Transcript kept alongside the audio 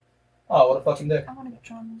the fucking dick. I want to get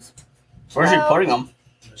drums. Where's you putting them?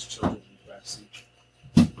 There's children in the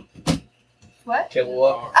backseat. What?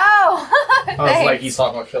 Kilowatt. Oh, I was like, he's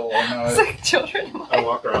talking about kilowatt. No, It's like children. I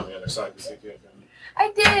walked around the other side to see if you had done it.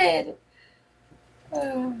 I did.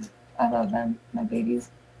 Oh, I love them, my babies.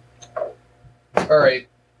 all right,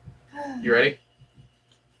 you ready?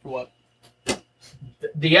 What?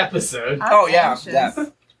 The episode. I'm Oh, yeah, anxious. yeah.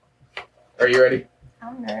 Are you ready?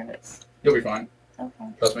 I'm nervous. You'll be fine. Okay.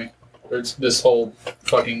 Trust me. This whole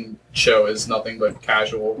fucking show is nothing but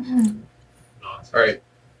casual. Not. All right.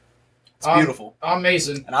 It's beautiful. I'm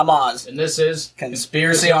Mason, And I'm Oz. and this is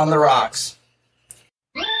Conspiracy on the Rocks.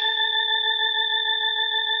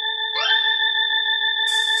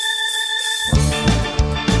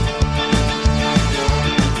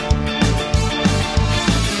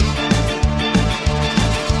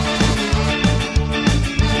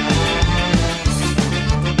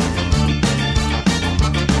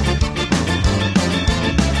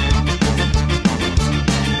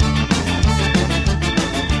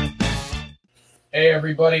 Hey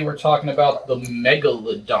everybody, we're talking about the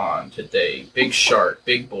Megalodon today. Big shark,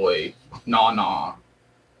 big boy, nah.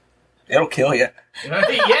 It'll kill you.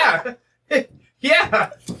 Yeah, yeah.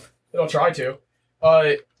 It'll try to.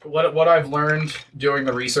 What I've learned doing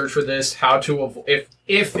the research for this, how to avoid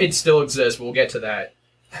if it still exists, we'll get to that.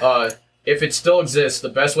 If it still exists, the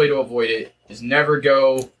best way to avoid it is never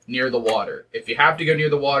go near the water. If you have to go near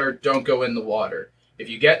the water, don't go in the water. If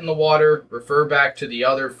you get in the water, refer back to the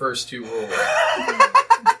other first two rules.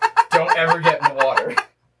 Don't ever get in the water.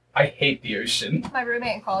 I hate the ocean. My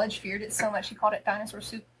roommate in college feared it so much he called it dinosaur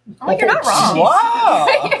soup. I'm like, you're not wrong.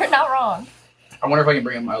 Wow. You're not wrong. I wonder if I can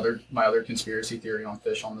bring up my other conspiracy theory on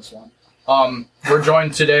fish on this one. We're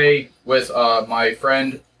joined today with my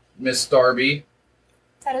friend Miss Darby.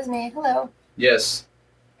 That is me. Hello. Yes,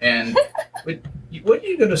 and what did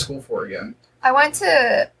you go to school for again? I went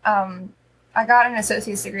to, I got an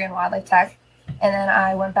associate's degree in wildlife tech, and then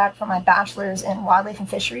I went back for my bachelor's in wildlife and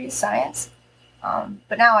fisheries science.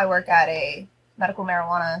 But now I work at a medical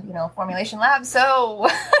marijuana, formulation lab, so...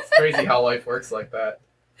 It's crazy how life works like that.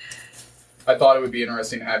 I thought it would be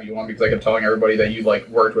interesting to have you on because I kept telling everybody that you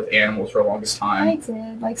worked with animals for the longest I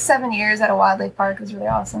time. did. 7 years at a wildlife park was really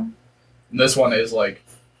awesome. And this one is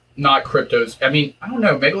not cryptos. I mean, I don't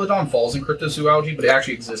know. Megalodon falls in cryptozoology, but it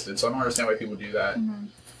actually existed, so I don't understand why people do that. Mm-hmm.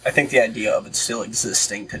 I think the idea of it still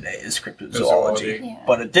existing today is cryptozoology. Zoology. Yeah.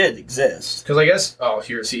 But it did exist. Because I guess,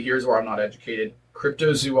 here's where I'm not educated.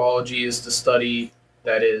 Cryptozoology is the study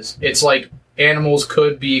that is, it's like animals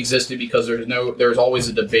could be existed because there's always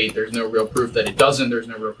a debate. There's no real proof that it doesn't. There's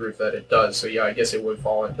no real proof that it does. So yeah, I guess it would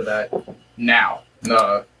fall into that now. I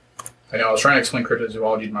know I was trying to explain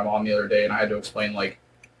cryptozoology to my mom the other day, and I had to explain the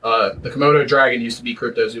Komodo dragon used to be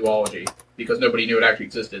cryptozoology because nobody knew it actually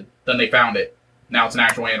existed. Then they found it. Now it's an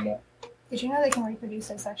actual animal. Did you know they can reproduce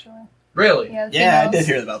asexually? Really? Yeah, the Yeah, I females-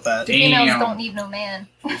 did hear about that. The females Damn. don't need no man.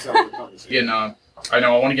 Yeah, no. I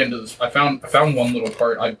know. I want to get into this. I found one little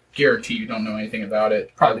part. I guarantee you don't know anything about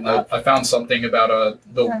it. Probably not. I found something about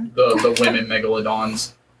the women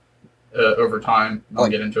megalodons over time. I'll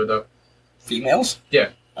get into it though. Females? Yeah.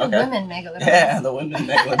 The Okay. women megalodon. Yeah, the women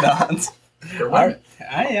megalodons. They're women.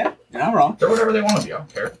 Yeah, you're not wrong. They're whatever they want to be. I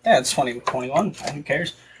don't care. Yeah, it's 2021. Who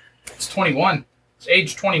cares? It's 21. It's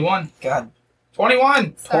age 21. God,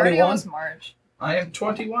 21. Sorry, 21? it was March. I am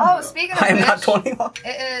 21. Oh, speaking of I am which, not 21.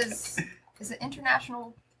 it is it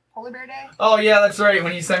International Polar Bear Day? Oh yeah, that's right.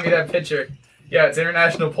 When you sent me that picture. Yeah, it's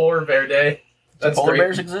International Polar Bear Day. That's Do polar great.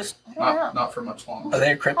 bears exist? I don't know. Not for much longer. Are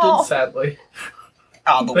they cryptids? Oh. Sadly.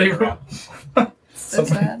 Oh, the They- world. So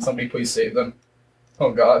sad. Somebody please save them.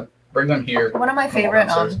 Oh God, bring them here. One of my favorite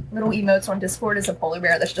downstairs. little emotes on Discord is a polar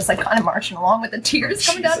bear that's just kind of marching along with the tears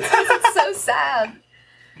coming down his face. It's so sad.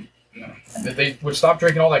 If they would stop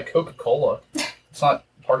drinking all that Coca-Cola. It's not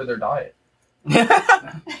part of their diet.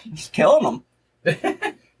 Just killing them.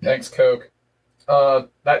 Thanks, Coke.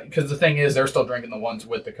 Because the thing is, they're still drinking the ones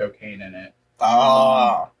with the cocaine in it.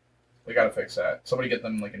 Ah. We gotta fix that. Somebody get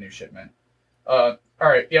them a new shipment. All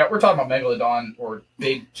right, yeah, we're talking about Megalodon or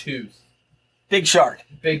Big Tooth. Big shark.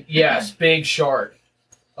 Big shark.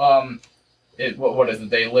 What is it?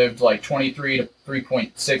 They lived 23 to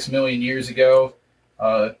 3.6 million years ago.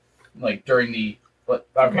 During the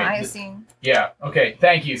Miocene. Yeah. Okay.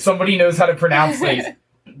 Thank you. Somebody knows how to pronounce these.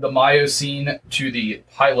 The Miocene to the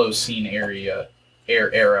Pilocene era.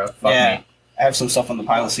 Fuck Yeah. me. I have some stuff on the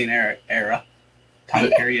Pilocene era. Time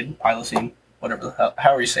period. Pilocene. Whatever the hell.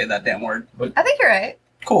 However you say that damn word. I think you're right.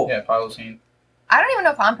 Cool. Yeah, I don't even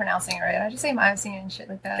know if I'm pronouncing it right. I just say Miocene and shit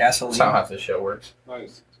like that. That's how Gasoline. half this show works.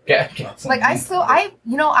 Nice. Yeah. Like I used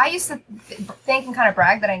to think and kind of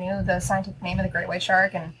brag that I knew the scientific name of the great white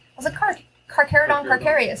shark, and I was like Carcharodon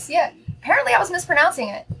carcharias. Yeah. Apparently, I was mispronouncing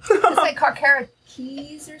it. It's like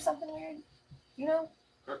Carcharakeys or something weird. You know?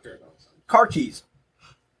 Car keys.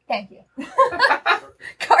 Thank you.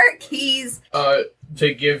 Car keys.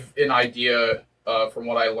 To give an idea, from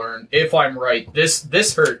what I learned, if I'm right, this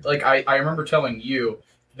hurt. Like I remember telling you,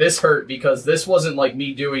 this hurt because this wasn't like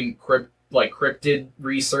me doing cryptid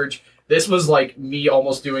research. This was like me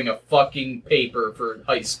almost doing a fucking paper for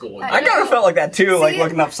high school. I kind of felt like that too, like See,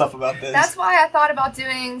 looking up stuff about this. That's why I thought about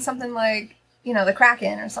doing something like, the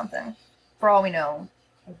Kraken or something. For all we know,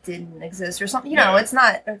 it didn't exist or something. Yeah. It's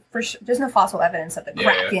not for sure. There's no fossil evidence of the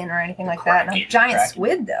Kraken or anything like that. And a giant Kraken.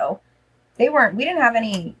 squid, though, we didn't have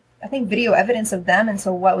any, I think, video evidence of them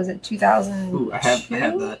until, what was it, 2000? Ooh, I have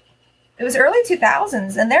that. It was early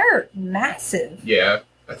 2000s, and they're massive. Yeah,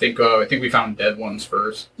 I think we found dead ones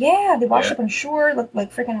first. Yeah, they washed Yeah. up on shore, looked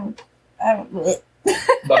like freaking, I don't.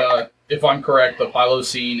 But if I'm correct, the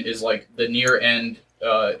Paleocene is like the near end.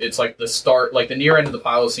 It's like the start, like the near end of the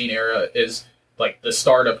Paleocene era is like the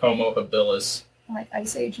start of Homo habilis. Like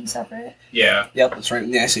Ice Age and stuff, right? Yeah, Yep, that's right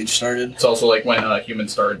when the Ice Age started. it's also like when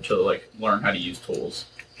humans started to like learn how to use tools.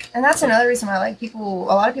 And that's another reason why, like, a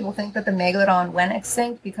lot of people think that the megalodon went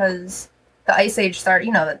extinct because the Ice Age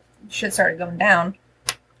started, that shit started going down,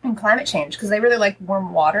 and climate change, because they really like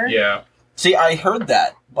warm water. Yeah, See, I heard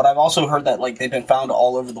that, but I've also heard that like they've been found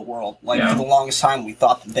all over the world. Like Yeah. for the longest time, we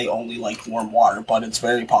thought that they only liked warm water, but it's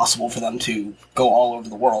very possible for them to go all over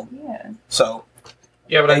the world. Yeah. So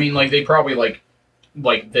yeah, but I mean, like they probably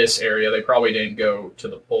like this area. They probably didn't go to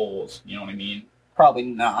the poles. You know what I mean? probably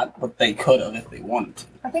not, but they could have if they wanted to.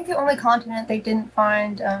 I think the only continent they didn't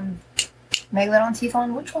find megalodon teeth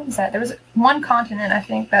on, which one was that? There was one continent, I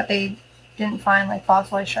think, that they didn't find, like,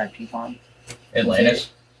 fossilized shark teeth on.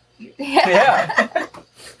 Atlantis. Yeah.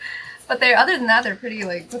 But other than that, they're pretty,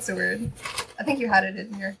 like, what's the word? I think you had it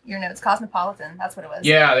in your notes. Cosmopolitan, that's what it was.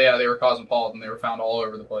 Yeah, they were cosmopolitan. They were found all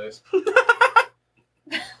over the place.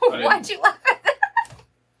 Why'd you laugh at that?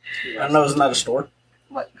 I don't know, isn't that a store?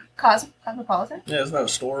 Cosmopolitan? Yeah, isn't that a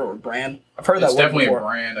store or brand? I've heard It's that word definitely before. a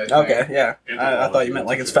brand. I think. Okay, yeah. I thought you meant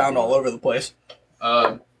like it's found all over the place.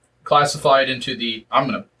 Classified into the, I'm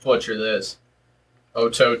gonna butcher this,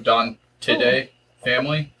 Otodontidae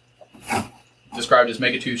family. Described as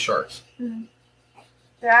megatooth sharks.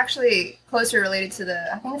 They're actually closer related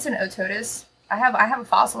to I think it's an Otodus. I have a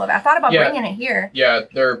fossil of it. I thought about Yeah. bringing it here. Yeah,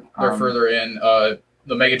 they're Um, further in.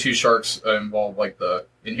 The megatooth sharks involve like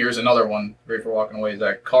and here's another one. Great for walking away. Is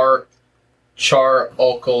that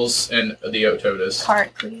Charocles and the Otodus.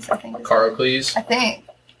 Carocles, I think. Carocles I think.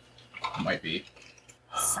 might be.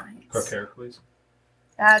 Science. Carcaracles?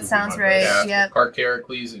 That sounds right. Yeah, Yep.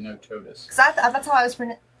 Carcarocles and Otodus. Because that's how I was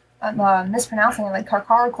mispronouncing it, like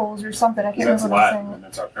Carcaracles or something. I can't That's remember what I was Latin, saying. and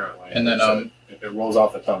that's our current language. And then, so if it rolls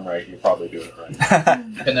off the tongue right, you're probably doing it right.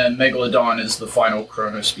 And then Megalodon is the final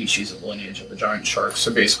chronospecies of the lineage of the giant sharks.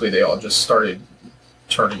 So basically, they all just started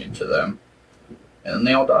turning into them, and then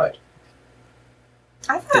they all died.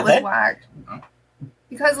 I thought Did it was they? whack. No.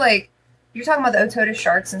 Because, like, you're talking about the Otodus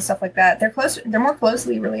sharks and stuff like that. They're more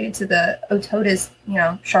closely related to the Otodus,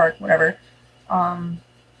 shark, whatever.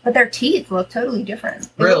 But their teeth look totally different.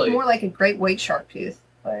 They Really? look more like a great white shark tooth.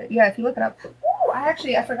 But yeah, if you look it up. Ooh, I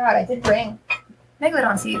forgot. I did bring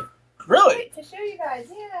Megalodon teeth. Really? Wait, to show you guys,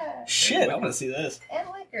 yeah. Shit, I want to see this. And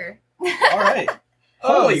liquor. All right.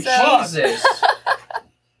 Holy so- fuck. Jesus!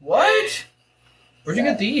 What? Where'd you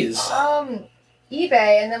get these?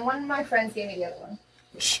 eBay, and then one of my friends gave me the other one.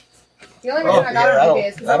 The only Oh, reason I got yeah, it on that'll- eBay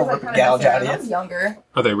is because I that'll was like rip a kind gouge of out of I you. was younger.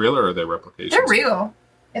 Are they real or are they replications? They're real.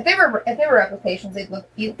 If they were replications, they'd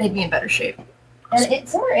be in better shape. And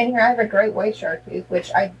somewhere in here, I have a great white shark tooth,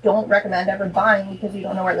 which I don't recommend ever buying because you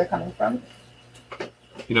don't know where they're coming from.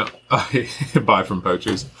 You know, I buy from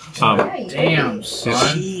poachers. Yeah, you Damn, do. son.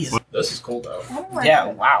 Jeez. This is cool though. I don't like Yeah,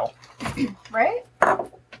 it. wow. Right?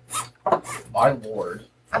 My lord.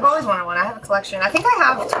 I've always wanted one. I have a collection. I think I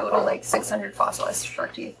have a total like 600 fossilized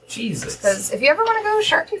shark teeth. Jesus. Because if you ever want to go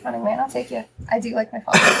shark tooth hunting, man, I'll take you. I do like my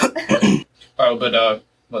fossils. Oh, but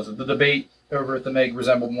was it the debate over at the Meg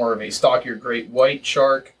resembled more of a stockier great white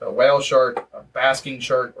shark, a whale shark, a basking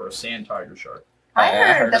shark, or a sand tiger shark? I Yeah, I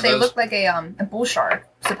heard heard that of they those. look like a bull shark,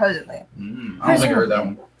 supposedly. I don't think I heard that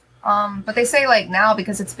one. But they say like now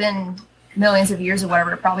because it's been millions of years or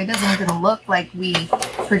whatever, it probably doesn't even look like we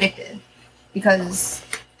predicted because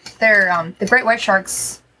they're the great white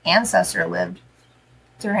shark's ancestor lived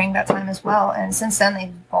during that time as well, and since then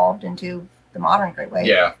they've evolved into the modern great white.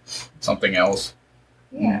 Yeah, something else.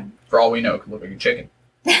 Yeah. For all we know, it could look like a chicken.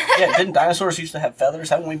 Yeah, didn't dinosaurs used to have feathers?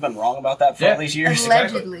 Haven't we been wrong about that for all these years?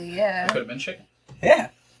 Allegedly, yeah. It could have been chicken. Yeah.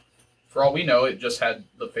 For all we know, it just had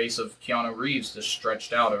the face of Keanu Reeves just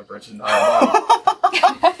stretched out over its entire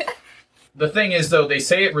body. The thing is, though, they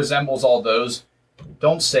say it resembles all those.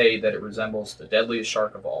 Don't say that it resembles the deadliest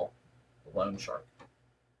shark of all, the loan shark.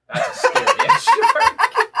 That's a scary ass shark.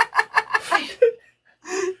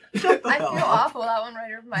 I feel awful. That one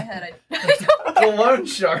right over my head. The loan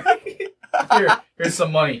shark. Here's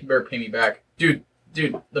some money. You better pay me back. Dude,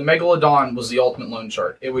 the Megalodon was the ultimate loan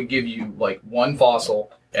shark. It would give you, like, one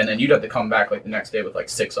fossil, and then you'd have to come back, like, the next day with, like,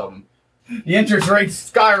 6 of them. The interest rate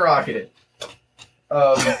skyrocketed.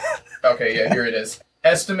 Okay, yeah, here it is.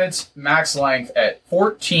 Estimates max length at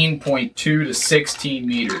 14.2 to 16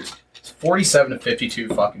 meters. It's 47 to 52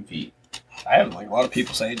 fucking feet. I have like a lot of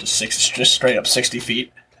people say just straight up 60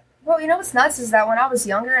 feet. Well, you know what's nuts is that when I was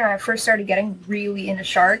younger and I first started getting really into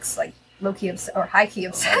sharks, like low-key or high-key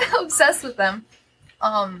obsessed with them,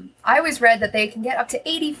 I always read that they can get up to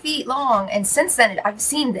 80 feet long, and since then I've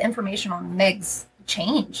seen the information on MEGs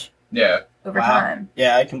change Yeah, over time.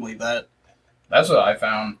 Yeah, I can believe that. that's what I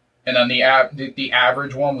found. And then the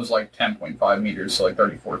average one was like 10.5 meters, so like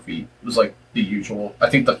 34 feet. It was like the usual. I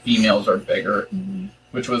think the females are bigger,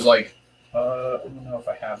 which was like, I don't know if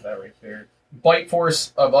I have that right there. Bite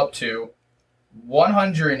force of up to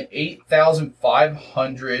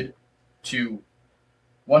 108,500 to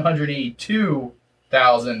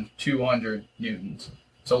 182,200 newtons.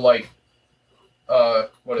 So like,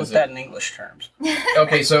 what Put is that it? in English terms.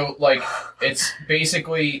 Okay, so like it's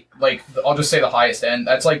basically like I'll just say the highest end.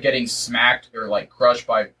 That's like getting smacked or like crushed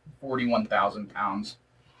by 41,000 pounds.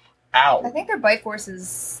 I Ow. think their bite force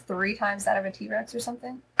is 3 times that of a T-Rex or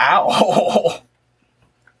something. Ow.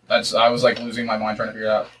 I was like losing my mind trying to figure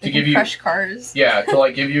it out. They To can give you crush cars. Yeah, to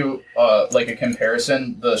like give you like a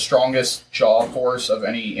comparison, the strongest jaw force of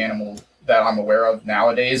any animal that I'm aware of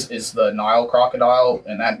nowadays is the Nile crocodile,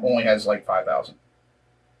 and that only has like 5,000.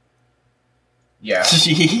 Yeah,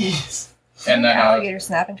 Jeez. and then alligator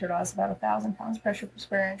snapping turtle has about 1,000 pounds pressure per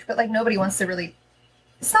square inch, but like nobody wants to really.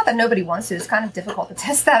 It's not that nobody wants to. It's kind of difficult to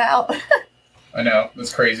test that out. I know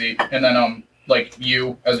that's crazy. And then like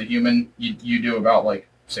you as a human, you do about like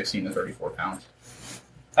 16 to 34 pounds.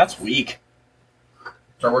 That's weak.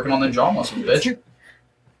 Start working on the jaw muscles, bitch. When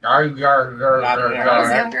I was younger,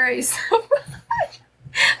 I used to.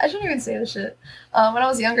 I shouldn't even say this shit. When I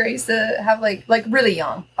was younger, I used to have like really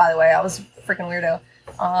young. By the way, I was a freaking weirdo.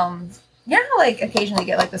 Yeah, like occasionally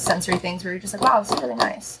get like the sensory things where you're just like, wow, this is really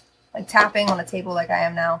nice. Like tapping on a table like I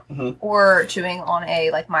am now, or chewing on a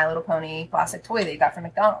like My Little Pony plastic toy that you got from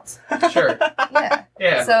McDonald's. Sure. Yeah.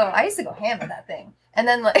 Yeah. So I used to go ham at that thing, and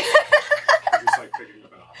then like Just like picking it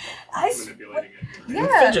up, manipulating it.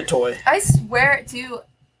 yeah, Fidget toy. I swear to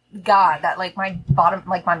God that like my bottom,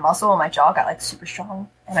 like my muscle and my jaw got like super strong,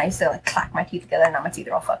 and I used to like clack my teeth together, and now my teeth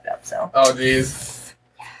are all fucked up. So Oh, jeez.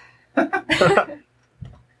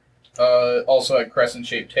 Also had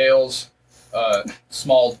crescent-shaped tails,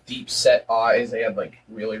 small, deep-set eyes. They had like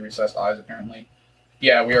really recessed eyes, apparently.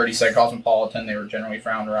 Yeah, we already said cosmopolitan. They were generally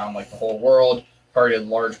found around like the whole world. Targeted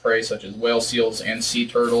large prey such as whale seals and sea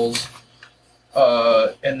turtles.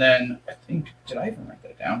 And then I think, did I even write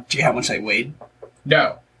that down? Do you know how much they weighed?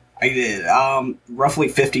 No. I did. Roughly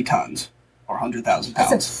 50 tons or 100,000 that's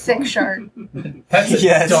pounds. a thick shark. That's a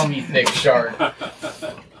Yes. dummy thick shark.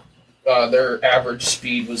 Their average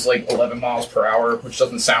speed was like 11 miles per hour, which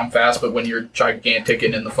doesn't sound fast, but when you're gigantic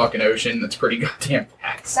and in the fucking ocean, that's pretty goddamn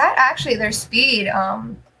fast. That actually, their speed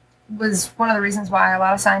was one of the reasons why a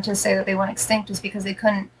lot of scientists say that they went extinct, is because they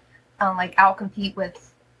couldn't like outcompete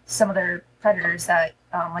with some of their predators that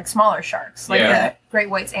like smaller sharks, like the great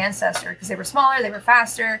white's ancestor, because they were smaller, they were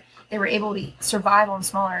faster, they were able to survive on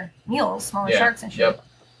smaller meals, smaller sharks and shit. Yep.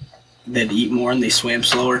 They'd eat more and they swam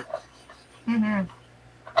slower. Mm-hmm.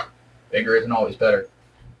 Bigger isn't always better.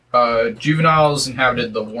 Juveniles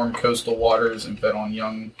inhabited the warm coastal waters and fed on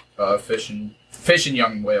young fish and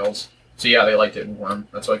young whales. So yeah, they liked it warm.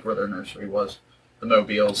 That's like where their nursery was. The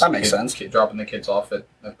mobiles. That makes sense. Dropping the kids off at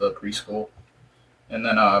the preschool. And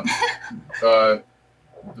then,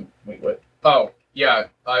 wait, what? Oh, yeah,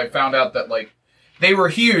 I found out that, like, they were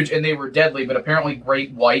huge and they were deadly, but apparently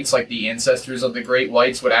great whites, like the ancestors of the great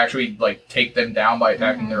whites, would actually, like, take them down by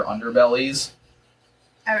attacking their underbellies.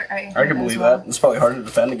 I I can believe that. It's probably hard to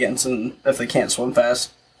defend against and if they can't swim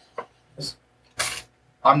fast.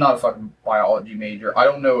 I'm not a fucking biology major. I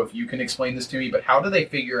don't know if you can explain this to me, but how do they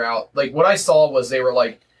figure out... Like, what I saw was they were,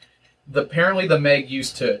 like... Apparently the Meg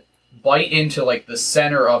used to bite into, like, the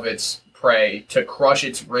center of its prey to crush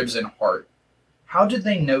its ribs and heart. How did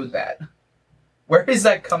they know that? Where is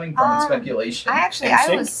that coming from in Um, speculation? I Instinct?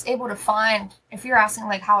 was able to find, if you're asking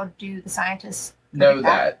like how do the scientists know predict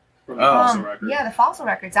that. From the Oh. fossil record. Yeah, the fossil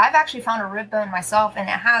records. I've actually found a rib bone myself, and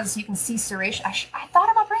it has, you can see serration. I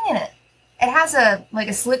thought about bringing it. It has a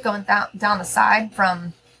slit going down the side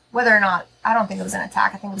from whether or not, I don't think it was an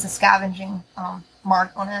attack. I think it was a scavenging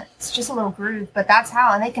mark on it. It's just a little groove, but that's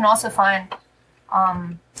how. And they can also find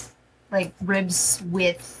like ribs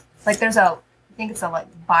with, like there's a, I think it's a like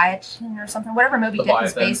biotin or something, whatever Moby Dick is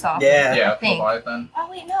Leviathan. based off Yeah. of. Yeah, I think. Leviathan. Oh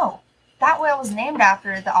wait, no. That whale was named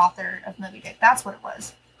after the author of Moby Dick. That's what it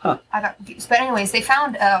was. Huh. I got confused. But anyways, they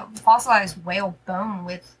found a fossilized whale bone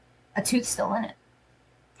with a tooth still in it.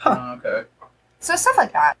 Oh, okay. So stuff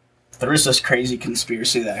like that. There is this crazy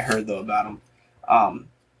conspiracy that I heard though about him.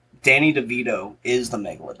 Danny DeVito is the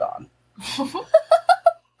megalodon.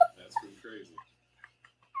 That's pretty crazy.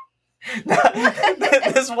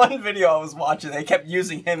 This one video I was watching, they kept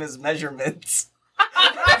using him as measurements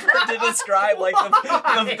to describe like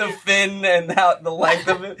the fin and how the length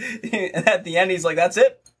of it. And at the end, he's like, "That's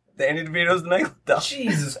it. Danny DeVito's the megalodon."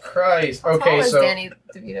 Jesus Christ. How tall Okay, is so Danny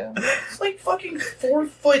DeVito? it's like fucking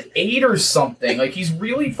 4'8" or something. Like he's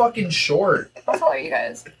really fucking short. How tall are you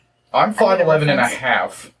guys? I'm I need a 5'11" and a reference.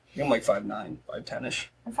 half. I'm like 5'9",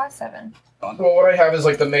 5'10"ish. I'm 5'7". Well, what I have is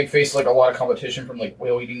like the Meg face, like a lot of competition from like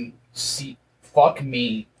whale eating fuck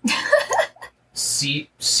me.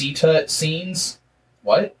 Ceta scenes?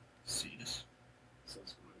 What? Cetus.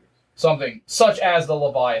 Something such as the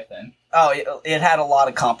Leviathan. Oh, it had a lot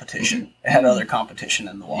of competition. It had other competition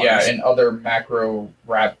in the waters. Yeah, and other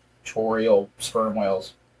macro-raptorial sperm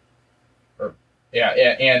whales.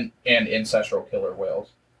 And ancestral killer whales.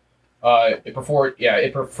 It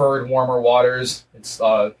preferred warmer waters. It's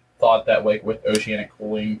thought that like with oceanic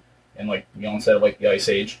cooling and like the onset of like the ice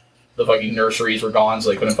age, the fucking nurseries were gone, so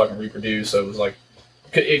they couldn't fucking reproduce. So it was like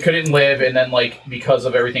it couldn't live, and then like because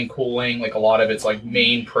of everything cooling, like a lot of its like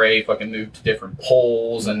main prey fucking moved to different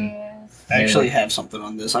poles and. Yes. I actually have something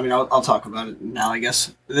on this. I mean, I'll talk about it now. I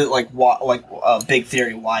guess like a big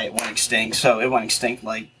theory why it went extinct. So it went extinct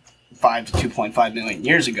like 5 to 2.5 million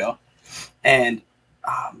years ago, and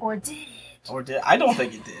Or did it? or did I don't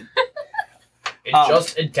think it did. It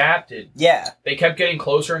just adapted. Yeah, They kept getting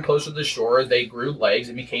closer and closer to the shore as they grew legs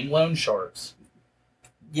and became loan sharks.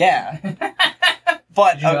 yeah.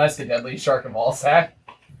 But Did you know that's the deadliest shark of all, Zach?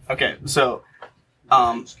 okay, so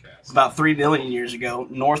about 3 million years ago,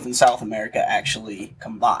 North and South America actually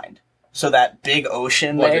combined. So that big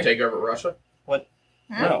ocean What, there. to take over Russia?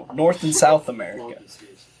 No, North and South America.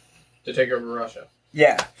 To take over Russia.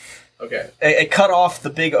 Yeah, Okay. it cut off the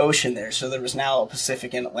big ocean there, so there was now a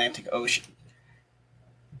Pacific and Atlantic Ocean.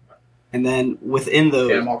 And then within the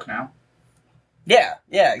Panama Canal? yeah,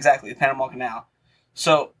 exactly, the Panama Canal.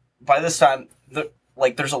 So by this time,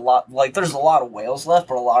 there's a lot of whales left,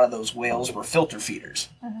 but a lot of those whales were filter feeders.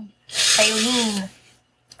 Baleen.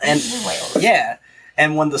 And Baleen whales. yeah,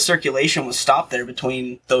 and when the circulation was stopped there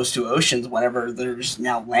between those two oceans, whenever there's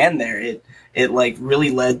now land there, it like really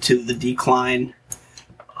led to the decline.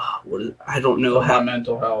 I don't know My how.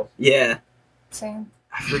 mental health. Yeah, Same.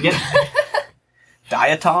 I forget.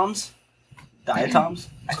 Diatoms.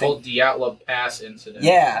 It's called Diatla Pass Incident.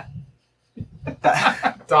 Yeah.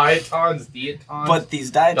 Diatons, diatons. But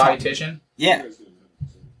these diatoms, Dietitian? yeah,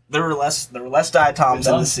 there were less diatoms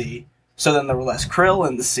in the sea. So then there were less krill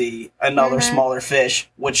in the sea, and other Mhm. smaller fish,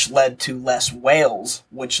 which led to less whales,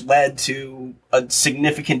 which led to a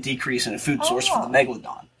significant decrease in a food source for the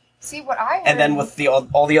megalodon. See what I heard. And then with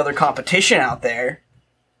all the other competition out there,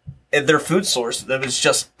 their food source,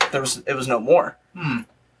 it was no more. I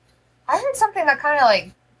heard something that kind of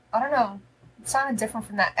like, I don't know, it sounded different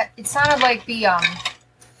from that. It sounded like the,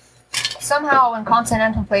 somehow when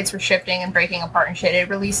continental plates were shifting and breaking apart and shit, it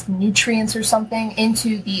released nutrients or something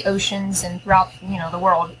into the oceans and throughout, the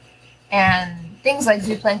world. And things like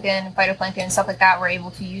zooplankton and phytoplankton and stuff like that were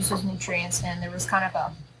able to use those nutrients, and there was kind of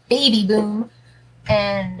a baby boom.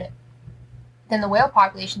 And then the whale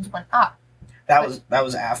populations went up. That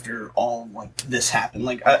was after all like this happened.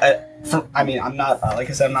 Like I'm not like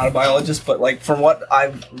I said, I'm not a biologist, but like from what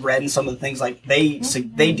I've read and some of the things, like they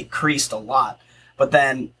decreased a lot. But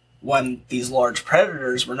then when these large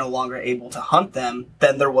predators were no longer able to hunt them,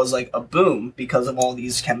 then there was like a boom because of all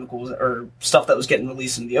these chemicals or stuff that was getting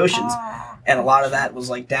released into the oceans, and a lot of that was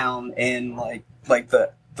like down in like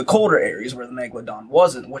the colder areas where the megalodon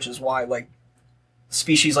wasn't, which is why like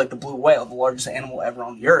species like the blue whale, the largest animal ever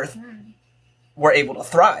on the earth, were able to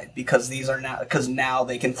thrive because now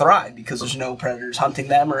they can thrive because there's no predators hunting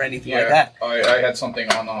them or anything like that. I had something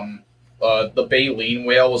on the baleen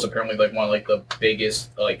whale was apparently like one of like the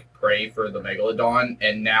biggest like prey for the megalodon,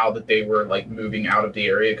 and now that they were like moving out of the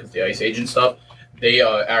area because the ice age and stuff, they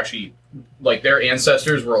actually like their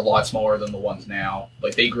ancestors were a lot smaller than the ones now.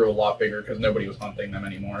 Like they grew a lot bigger because nobody was hunting them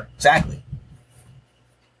anymore. Exactly.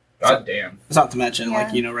 God damn. It's not to mention, Yeah.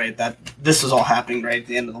 like, you know, right, that this is all happening right at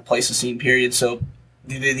the end of the Pleistocene period, so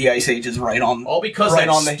the Ice Age is right on. All because Right that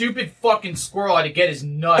on the- stupid fucking squirrel had to get his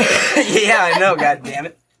nut. Yeah, I know, god damn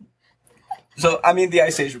it. So, I mean, the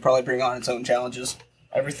Ice Age would probably bring on its own challenges.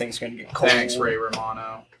 Everything's gonna get cold. Thanks, Ray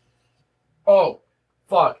Romano. Oh,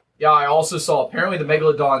 fuck. Yeah, I also saw apparently the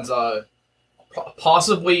megalodons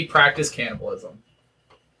possibly practice cannibalism.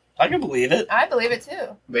 I can believe it. I believe it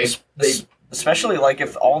too. They Especially, like,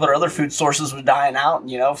 if all their other food sources were dying out,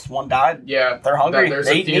 and, you know, if one died, yeah. they're hungry. There's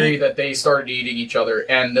they a eat theory meat. that they started eating each other,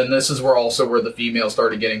 and then this is where the females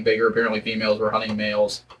started getting bigger. Apparently, females were hunting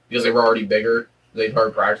males because they were already bigger. They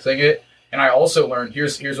started practicing it, and I also learned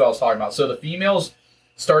here's what I was talking about. So the females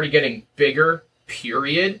started getting bigger,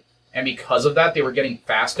 period, and because of that, they were getting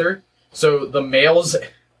faster. So the males,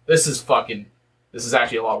 this is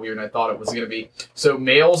actually a lot weirder than I thought it was going to be. So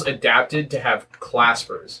males adapted to have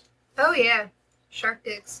claspers. Oh yeah, shark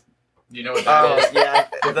dicks. You know what that is? Yeah.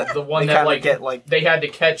 The one They that kinda like get, like, they had to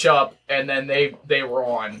catch up, and then they were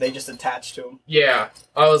on. they just attach to them. Yeah,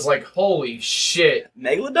 I was like, holy shit.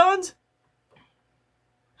 Megalodons?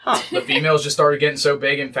 Huh. The females just started getting so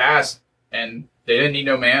big and fast, and they didn't need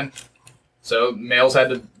no man. So males had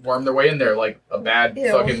to worm their way in there like a bad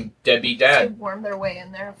Ew. fucking deadbeat To dad. worm their way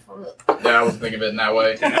in there. Yeah, I wasn't thinking of it in that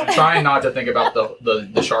way. I'm trying not to think about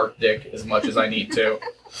the shark dick as much as I need to.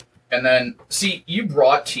 And then, see, you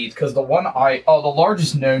brought teeth, because the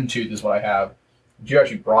largest known tooth is what I have. You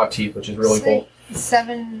actually brought teeth, which is really cool. Is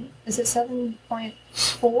it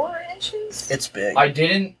 7.4 inches? It's big.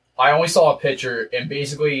 I only saw a picture, and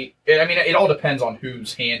basically, it all depends on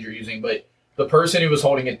whose hand you're using, but the person who was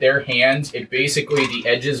holding it, their hands, it basically, the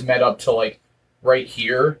edges met up to, like, right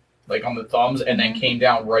here, like, on the thumbs, and then came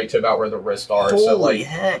down right to about where the wrists are. Holy So, like,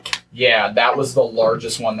 heck. yeah, that was the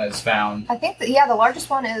largest one that is found. I think the largest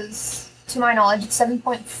one is, to my knowledge, it's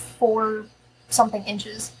 7.4 something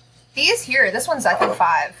inches. These here, this one's I think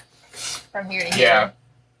 5 from here to here. Yeah.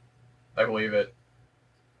 I believe it.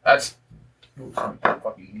 That's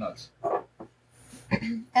fucking nuts.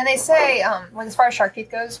 And they say, like as far as shark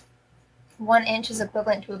teeth goes, 1 inch is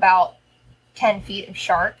equivalent to about 10 feet of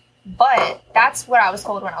shark. But that's what I was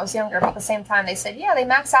told when I was younger. About the same time, they said, yeah, they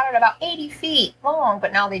max out at about 80 feet long,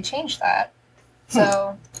 but now they changed that.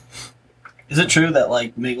 So, Is it true that,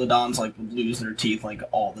 like, megalodons, like, would lose their teeth, like,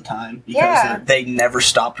 all the time? Because Yeah. they never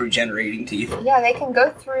stopped regenerating teeth. yeah, they can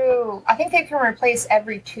go through, I think they can replace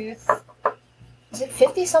every tooth. Is it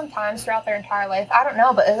 50 some times throughout their entire life? I don't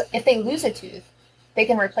know, but if they lose a tooth, they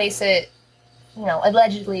can replace it, you know,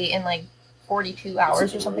 allegedly in like 42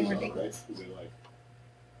 hours or something ridiculous.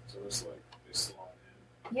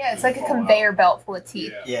 Yeah, it's like a conveyor belt full of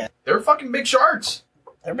teeth. Yeah. They're fucking big sharks.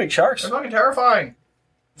 They're big sharks. They're fucking terrifying.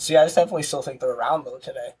 See, I just definitely still think they're around, though,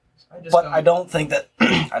 today. But I don't think that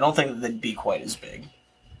they'd be quite as big.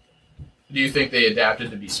 Do you think they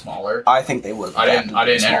adapted to be smaller? I think they would. I didn't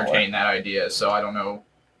entertain that idea, so I don't know.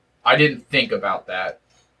 I didn't think about that.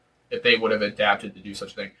 If they would have adapted to do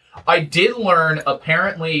such a thing. I did learn,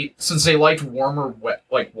 apparently, since they liked warmer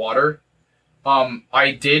like water,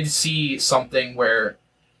 I did see something where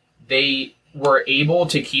they were able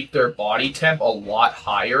to keep their body temp a lot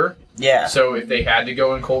higher. Yeah. So if they had to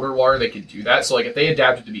go in colder water, they could do that. So like if they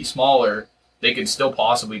adapted to be smaller, they could still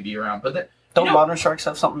possibly be around. But Don't modern sharks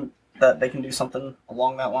have something that they can do something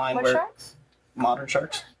along that line? What where sharks? modern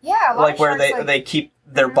sharks, Yeah, a lot like of where sharks, they keep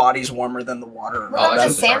their bodies warmer than the water. What about the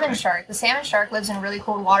that's salmon disheartening. shark? The salmon shark lives in really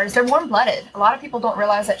cold waters. They're warm-blooded. A lot of people don't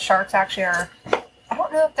realize that sharks actually are, I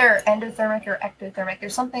don't know if they're endothermic or ectothermic.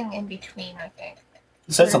 There's something in between, I think.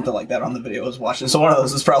 It said something like that on the video I was watching, so one of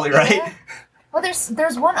those is probably right. Yeah. Well,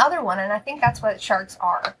 there's one other one, and I think that's what sharks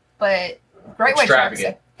are. But great white sharks, I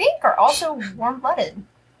Extravagant. think, are also warm-blooded.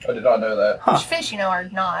 I did not know that. Huh. Which fish, are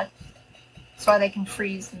not. That's why they can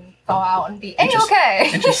freeze and thaw out and be Interest-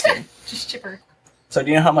 A-okay. Interesting. Just chipper. So, do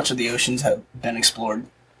you know how much of the oceans have been explored?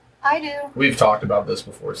 I do. We've talked about this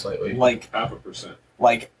before slightly. Like, 0.5%.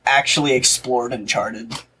 like actually explored and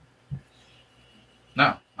charted?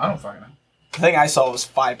 No, I don't fucking know. The thing I saw was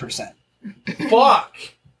 5%. Fuck!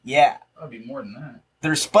 Yeah. That'd be more than that.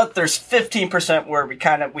 There's 15% where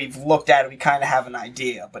we've looked at it, we kind of have an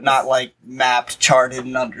idea, but not like mapped, charted,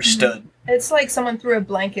 and understood. It's like someone threw a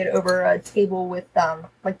blanket over a table with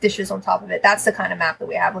like dishes on top of it. That's the kind of map that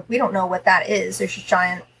we have. Like we don't know what that is. There's just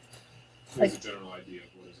giant. There's a general idea of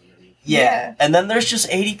what is underneath. Yeah. And then there's just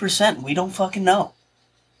 80% we don't fucking know.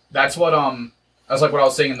 That's what that's like what I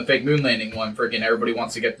was saying in the fake moon landing one. Freaking everybody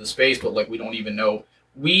wants to get to space, but like we don't even know.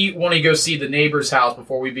 We want to go see the neighbor's house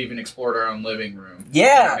before we've even explored our own living room. Yeah.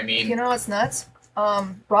 You know what I mean, You know what's nuts?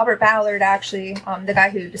 Robert Ballard, actually, the guy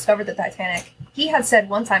who discovered the Titanic, he had said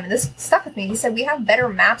one time, and this stuck with me, he said, we have better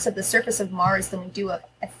maps of the surface of Mars than we do of,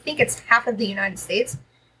 I think it's half of the United States.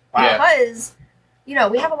 Yeah. Because, you know,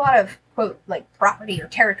 we have a lot of, quote, like, property or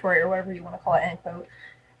territory or whatever you want to call it, end quote,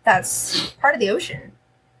 that's part of the ocean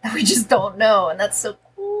that we just don't know, and that's so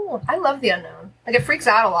cool. I love the unknown. Like, it freaks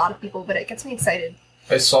out a lot of people, but it gets me excited.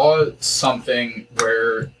 I saw something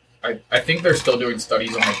where I think they're still doing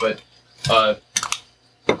studies on it, but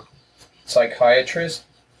psychiatrist,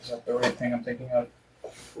 is that the right thing I'm thinking of?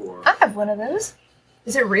 Or I have one of those.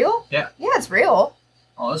 Is it real? Yeah. Yeah, it's real.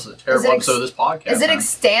 Oh, this is a terrible Is it episode of this podcast. Is it man.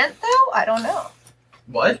 extant, though? I don't know.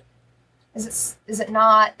 What? Is it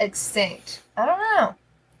not extinct? I don't know.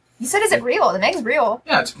 You said, is it real? The Meg's real.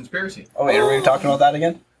 Yeah, it's a conspiracy. Oh wait, are we talking about that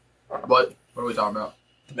again? What are we talking about?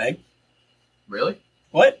 The Meg? Really?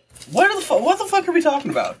 What? What the fuck are we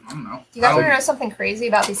talking about? I don't know. Do you guys I want to don't- know something crazy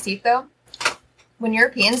about these teeth, though? When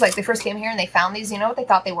Europeans, like, they first came here and they found these, you know what they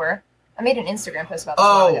thought they were? I made an Instagram post about this a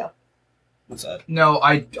while Oh. ago. What's that? No,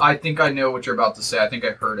 I think I know what you're about to say. I think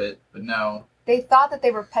I heard it, but no. They thought that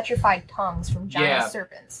they were petrified tongues from giant Yeah.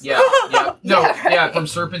 serpents. Yeah, yeah, no, Yeah, right. yeah, from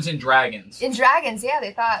serpents and dragons. In dragons, yeah,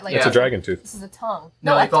 they thought, like, it's Yeah. a dragon tooth. this is a tongue.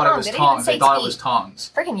 No, they a thought tongue. it was They didn't even tongues. say They thought it teeth. was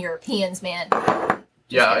tongues. Freaking Europeans, man.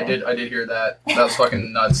 Yeah, kidding. I did hear that. That was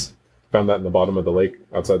fucking nuts. Found that in the bottom of the lake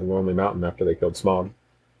outside the Lonely Mountain after they killed Smog.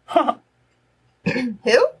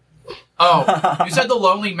 Who? Oh, you said the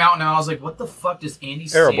Lonely Mountain, and I was like, what the fuck does Andy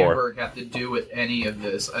Erebor. Samberg have to do with any of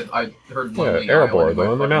this? I heard Yeah, Lonely Erebor, Island in the my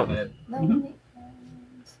Lonely fucking Mountain. head. Lonely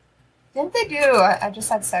Islands. Didn't they do I just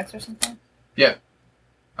had sex or something?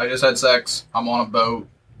 I just had sex. I'm on a boat.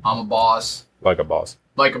 I'm a boss. Like a boss.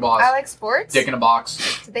 Like a boss. I like sports. Dick in a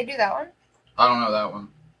box. Did they do that one? I don't know that one.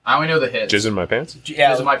 I only know the hits. Jizz in my pants?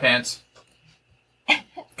 Yeah. Jizz in my pants.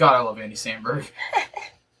 God, I love Andy Samberg.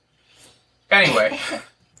 Anyway,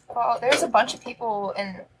 Well, there's a bunch of people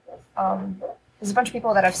that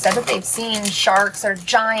have said that they've seen sharks that are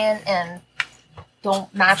giant and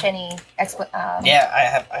don't match any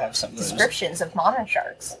Yeah, I have some of those. descriptions of modern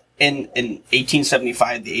sharks. In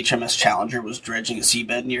 1875, the HMS Challenger was dredging a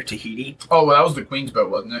seabed near Tahiti. oh, well, that was the Queen's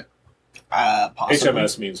boat, wasn't it? Possibly.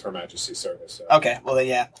 HMS means Her Majesty's Service. So. Okay, well then,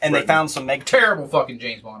 yeah, and they Right. found some meg. Terrible fucking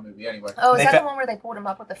James Bond movie. Anyway, Oh, is They that fa- the one where they pulled him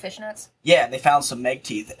up with the fishnets? Yeah, they found some meg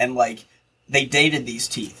teeth, and like they dated these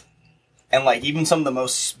teeth, and like even some of the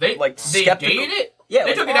most they skeptical. dated it. Yeah,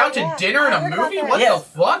 They like, took it Oh, out to yeah. dinner in I a heard about movie. that. What Yeah. the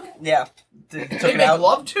fuck? yeah, they took They it make out.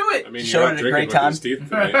 love to it. I mean, Showed you're it not a drinking great with time. these teeth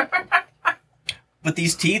tonight. But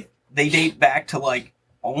these teeth, they date back to like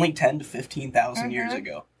only 10 to 15,000 years Mhm.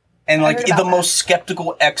 ago, and I like heard the about that. most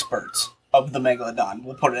skeptical experts of the megalodon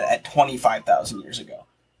will put it at 25,000 years ago.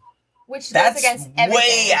 Which goes That's against everything.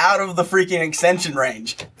 way out of the freaking extension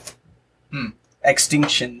range.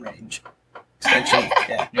 Extinction range. Extension.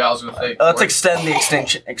 Yeah. Yeah, I was gonna say. Let's extend the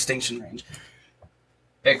extinction range.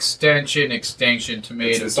 extinction, It's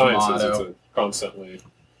tomato, in sciences, tomato. it's a constantly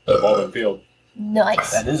evolving field.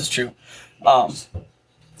 Nice. That is true.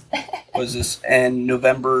 Was this in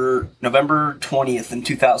November 20th in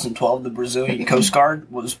 2012? The Brazilian Coast Guard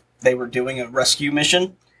they were doing a rescue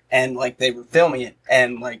mission, and like they were filming it,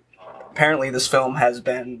 and like apparently this film has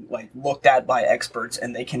been like looked at by experts,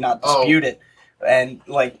 and they cannot dispute it. And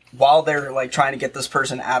like while they're like trying to get this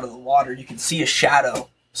person out of the water, you can see a shadow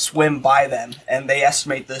swim by them, and they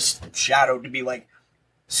estimate this shadow to be like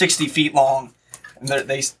 60 feet long, and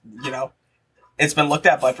they it's been looked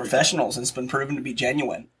at by professionals, and it's been proven to be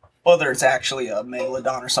genuine. Whether it's actually a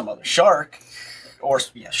megalodon or some other shark, or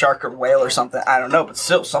shark or whale or something, I don't know, but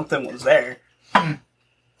still something was there. Did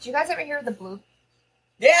you guys ever hear of the blue?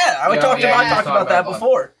 Yeah, I talked about that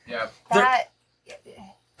before. Yeah.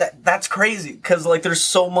 That's crazy because like there's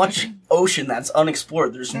so much ocean that's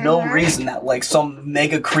unexplored. There's no reason that like some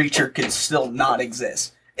mega creature could still not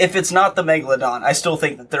exist. If it's not the megalodon, I still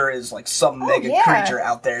think that there is like some mega creature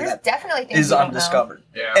out there There's that definitely things is we don't know. undiscovered.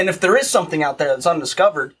 Yeah. And if there is something out there that's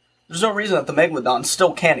undiscovered, there's no reason that the megalodon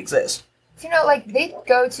still can't exist. You know, like they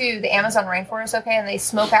go to the Amazon rainforest, okay, and they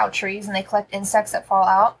smoke out trees and they collect insects that fall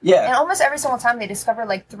out. Yeah. And almost every single time they discover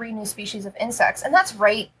like 3 new species of insects, and that's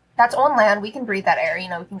that's on land. We can breathe that air. You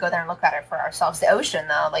know, we can go there and look at it for ourselves. The ocean,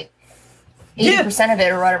 though, like 80% of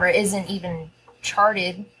it or whatever isn't even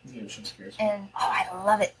charted. The ocean scares me. And I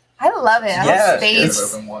love it. I love it. I Yeah, love I'm scared of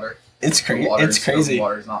space. open water. It's crazy. Water It's is- crazy. Open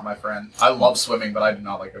water is not my friend. I love swimming, but I do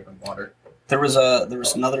not like open water. there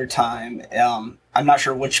was another time. I'm not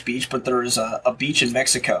sure which beach, but there was a beach in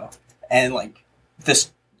Mexico, and like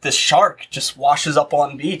this shark just washes up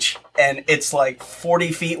on beach, and it's like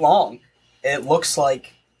 40 feet long. It looks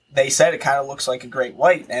like, they said it kind of looks like a great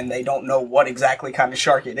white, and they don't know what exactly kind of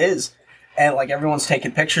shark it is. And like everyone's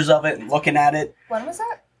taking pictures of it and looking at it. When was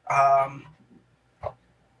that? I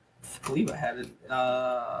believe I had it.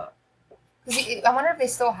 'Cause I wonder if they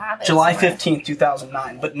still have it. July somewhere. 15th,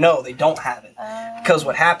 2009. But no, they don't have it. Because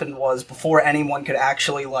what happened was, before anyone could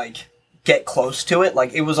actually, like, get close to it,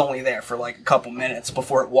 like, it was only there for, like, a couple minutes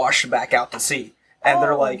before it washed back out to sea. And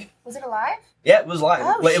they're like... Was it alive? Yeah, it was alive.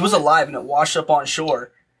 Oh, Like, it was shit. alive, and it washed up on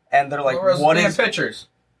shore. And they're like, Where was what the is... pictures?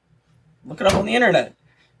 Look it up on the internet.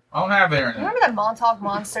 I don't have internet. Remember that Montauk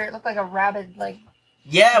monster? It looked like a rabid, like...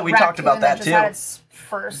 Yeah, we talked about raccoon that, just had too. its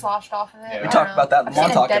fur sloshed off of it. Yeah. I We don't talked know. about that in I've the seen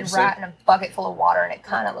Montauk a dead episode. rat in a bucket full of water, and it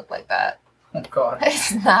kind of looked like that. Oh god.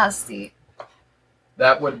 It's nasty.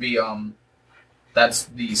 That would be that's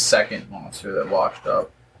the second monster that washed up.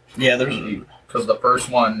 Yeah, there's... Because the first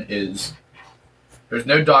one is, there's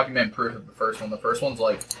no documented proof of the first one. The first one's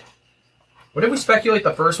like, what did we speculate?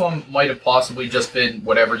 The first one might have possibly just been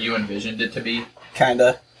whatever you envisioned it to be.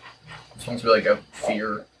 Kinda. This one's be like a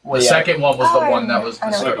fear. Well, The yeah. second one was Oh, the I one that remember. was I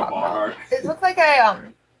know the what Like you're a talking about. bar. It looked like a,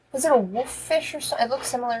 was it a wolffish or something? It looked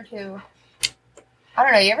similar to, I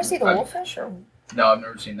don't know, you ever see the wolffish? Or No, I've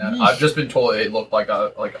never seen that. I've just been told it looked like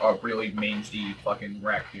a really mangy fucking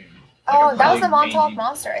raccoon. Like Oh, a that was really the Montauk mangy-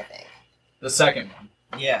 monster, I think. The second one.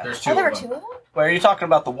 Yeah. There's two Oh, there were of them. two of them? Wait, are you talking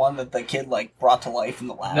about the one that the kid, like, brought to life in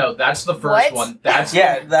the lab? No, that's the first What? one. That's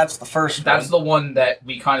Yeah, that's the first That's one. the one that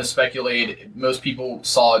we kind of speculated. Most people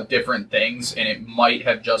saw different things, and it might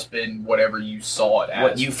have just been whatever you saw it as.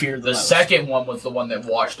 What you feared the the most. second one was the one that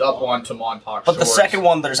washed up onto Montauk But the Shores. second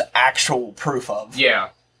one, there's actual proof of. Yeah,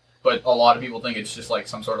 but a lot of people think it's just like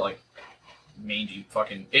some sort of like mangy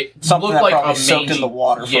fucking. It Something looked that like probably a soaked mangy, in the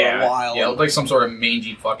water for yeah, a while. Yeah, it looked like some sort of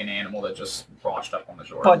mangy fucking animal that just washed up on the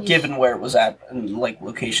shore. But given where it was at, and like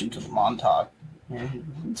location to the Montauk,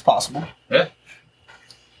 it's possible. Yeah.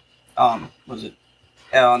 Was it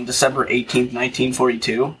on December 18th,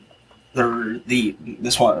 1942? There were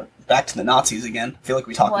this one back to the Nazis again. I feel like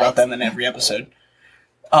we talk What? about them in every episode.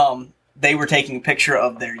 They were taking a picture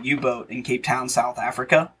of their U-boat in Cape Town, South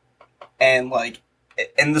Africa, and like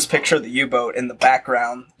in this picture of the U-boat, in the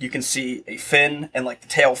background, you can see a fin and like the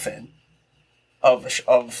tail fin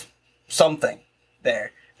of something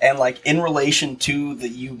there, and like in relation to the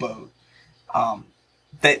U-boat,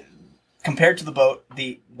 that compared to the boat,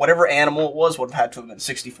 the whatever animal it was would have had to have been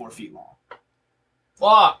 64 feet long.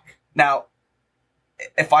 Fuck. Now,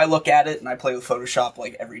 if I look at it and I play with Photoshop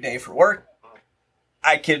like every day for work,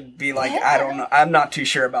 I could be like, I don't know, I'm not too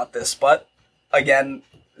sure about this, but again,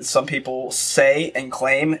 some people say and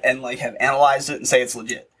claim and like have analyzed it and say it's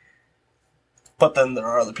legit. But then there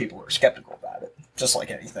are other people who are skeptical about it, just like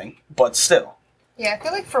anything. But still. Yeah, I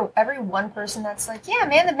feel like for every one person that's like, yeah,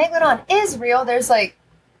 man, the Megalodon is real, there's like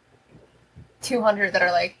 200 that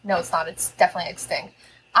are like, no, it's not, it's definitely extinct.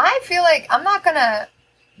 I feel like I'm not gonna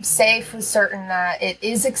say for certain that it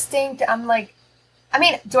is extinct. I'm like, I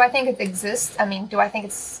mean, do I think it exists? I mean, do I think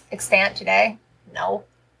it's extant today? No.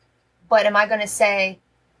 But am I gonna say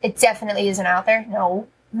it definitely isn't out there? No.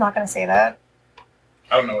 I'm not gonna say that.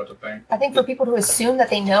 I don't know what to think. I think for people to assume that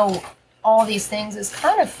they know all these things is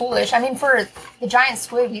kind of foolish. I mean, for the giant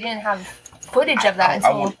squid, we didn't have footage of that I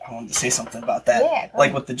until... wanted to say something about that. Yeah, go like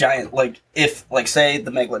ahead. with the giant, like if, like say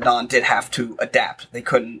the Megalodon did have to adapt, they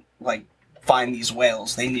couldn't like find these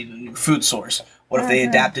whales. They needed a new food source. What if they Mhm.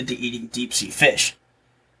 adapted to eating deep sea fish?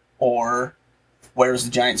 Or where was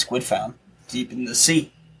the giant squid found? Deep in the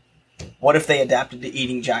sea. What if they adapted to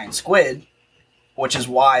eating giant squid, which is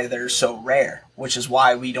why they're so rare, which is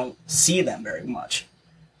why we don't see them very much.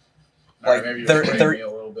 Alright, Like, maybe you're they're- swaying they're- me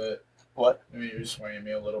a little bit. What? Maybe you're swaying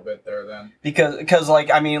me a little bit there then. Because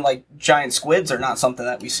like I mean like giant squids are not something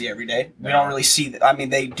that we see every day. We No. don't really see. I mean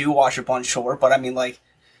they do wash up on shore, but I mean like,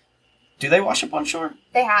 do they wash up on shore?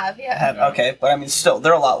 They have, yeah. Yeah. Okay, but I mean still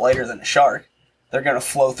they're a lot lighter than a shark. They're gonna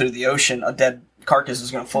flow through the ocean. A dead carcass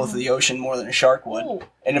is gonna flow through the ocean more than a shark would. Ooh.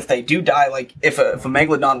 And if they do die, like if a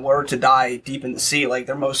megalodon were to die deep in the sea, like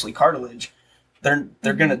they're mostly cartilage,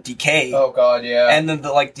 they're gonna decay. Oh god, yeah. And then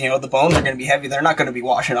the bones are going to be heavy. They're not going to be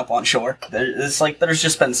washing up on shore. It's like there's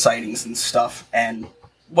just been sightings and stuff, and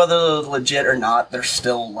whether they're legit or not, they're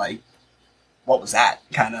still like, what was that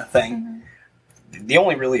kind of thing. The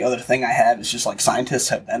only really other thing I have is just like scientists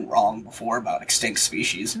have been wrong before about extinct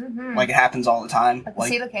species. Mhm. Like it happens all the time. Like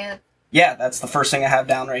the Like coelacanth. yeah, that's the first thing I have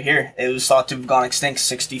down right here. It was thought to have gone extinct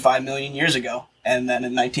 65 million years ago, and then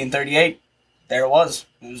in 1938, there it was.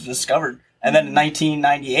 It was discovered. And then in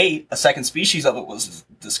 1998, a second species of it was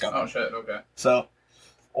discovered. Oh shit. Okay. So,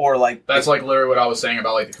 or like That's like literally what I was saying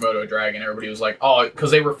about like the Komodo dragon. Everybody was like, oh,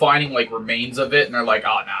 because they were finding like remains of it, and they're like,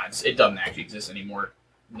 oh, nah, it doesn't actually exist anymore.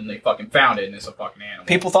 And then they fucking found it, and it's a fucking animal.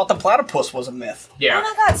 people thought the platypus was a myth. Yeah. Oh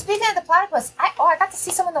my god, speaking of the platypus, I got to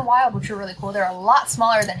see some in the wild, which were really cool. They're a lot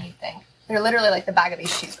smaller than you'd think. They're literally like the bag of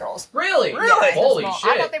these cheese girls. Really? Really? Yeah, they're Holy small.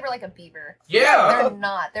 shit. I thought they were like a beaver. Yeah. They're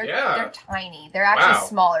not. They're Yeah. they're tiny. They're actually Wow.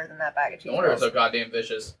 smaller than that bag of cheese No wonder it's girls. so goddamn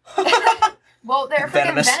vicious. Well, they're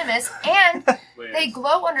Venomous. freaking venomous, and they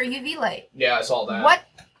glow under UV light. Yeah, I saw that. What?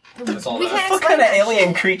 That's all We that. can't What explain kind of that alien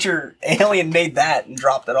shit. creature alien made that and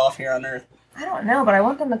dropped it off here on Earth? I don't know, but I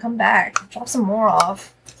want them to come back. Drop some more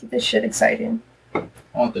off. Keep this shit exciting. I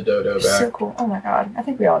want the dodo They're back. so cool. Oh my god. I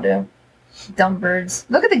think we all do. Dumb birds.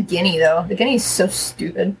 Look at the guinea, though. The guinea is so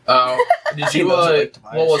stupid. Did He you, knows it like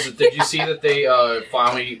Tobias. what was it? Did you see that they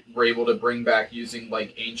finally were able to bring back using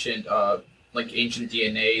like ancient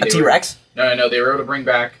DNA? A They T-Rex? No, they were able to bring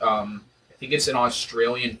back, I think it's an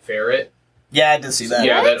Australian ferret. Yeah, I did see that.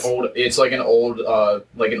 Yeah, What? that old, it's like an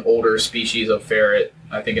older species of ferret.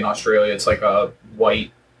 I think in Australia it's like a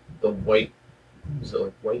white, is it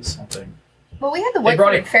like white something? Well, we had the They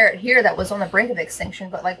brought white-footed it- ferret here that was on the brink of extinction,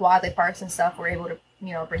 but like wildlife parks and stuff were able to,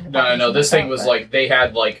 bring the No. population This back thing up, was but- like, they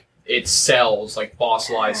had like its cells, like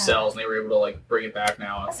fossilized Yeah. cells, and they were able to like bring it back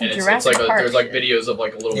now. That's some And it's Jurassic like Park there's like shit. videos of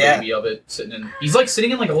like a little Yeah. baby of it sitting in. He's like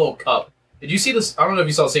sitting in like a little cup. Did you see this? I don't know if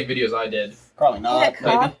you saw the same videos I did. Probably not. Yeah,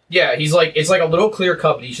 maybe. cup. Yeah, he's like, it's like a little clear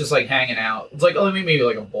cup, and he's just like hanging out. It's like, oh, maybe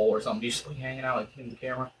like a bowl or something. He's just like hanging out like in the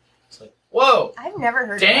camera. It's like, whoa, I've never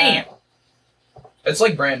heard damn. of that. It's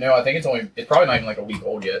like brand new. I think it's probably not even like a week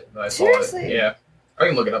old yet. That I saw Seriously? it. Yeah, I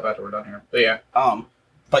can look it up after we're done here. But yeah,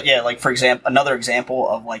 But yeah, like for example, another example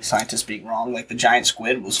of like scientists being wrong. Like the giant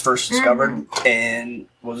squid was first discovered in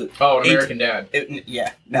was it? oh, an American Dad.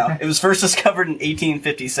 It was first discovered in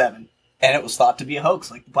 1857, and it was thought to be a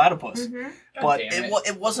hoax, like the platypus. Mm-hmm. God But damn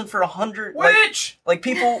it wasn't for 100. Like, Which? like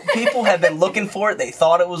people have been looking for it. They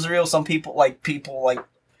thought it was real. Some people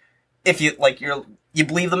if you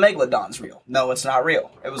believe the megalodon's real. No, it's not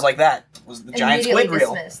real. It was like that. Was the giant squid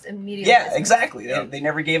real? Immediately Yeah, dismissed. exactly. Yeah. They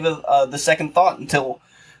never gave the second thought until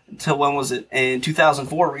when was it? In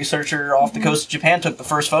 2004, a researcher off the coast of Japan took the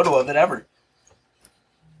first photo of it ever.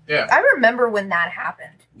 Yeah. I remember when that happened.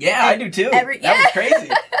 Yeah, I do too. That was yeah. crazy.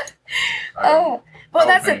 Oh, well, Oh,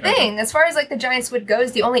 that's the right, right. thing. As far as like the giant squid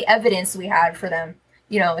goes, the only evidence we had for them,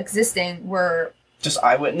 existing were Just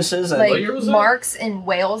eyewitnesses and like What year was that? marks in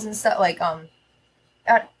whales and stuff. Like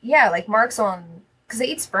like marks on because they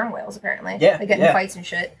eat sperm whales apparently. Yeah, they get in yeah. fights and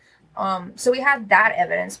shit. So we had that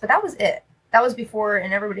evidence, but that was it. That was before,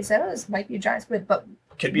 and everybody said, "Oh, this might be a giant squid," but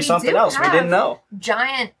could be we something do else. We have didn't know.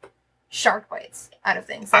 giant shark bites out of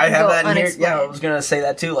things. I can have go that in here. unexplained. Yeah, I was gonna say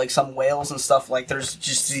that too. Like some whales and stuff. Like there's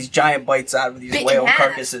just these giant bites out of these Bit in whale half.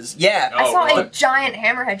 carcasses. Yeah. I Oh, saw a really? giant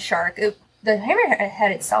hammerhead shark. The hammerhead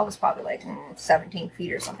itself was probably like 17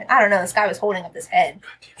 feet or something. I don't know. This guy was holding up his head.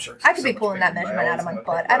 I could be pulling that measurement out of my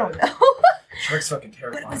butt. I don't know. Sharks fucking But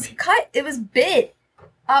terrify it was me. cut. It was bit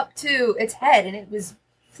up to its head, and it was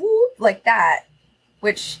whoop, like that.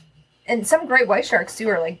 And some great white sharks too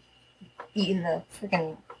are like eating the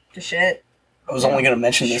shit. I was only gonna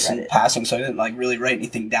mention this in Shredded. passing, so I didn't like really write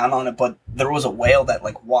anything down on it. But there was a whale that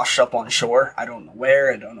like washed up on shore. I don't know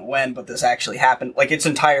where, I don't know when, but this actually happened. Like its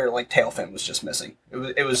entire like tail fin was just missing.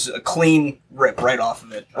 It was a clean rip right off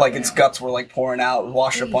of it. Like its Damn. guts were like pouring out. It was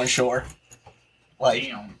washed up on shore. Like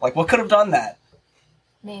Damn. what could have done that?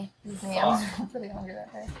 Me. It was me. I was really hungry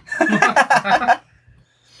that day.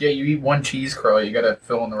 Yeah, you eat one cheese curl, you gotta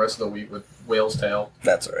fill in the rest of the week with whale's tail.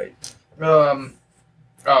 That's all right.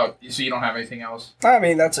 Oh, so you don't have anything else? I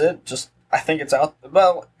mean, that's it. Just I think it's out.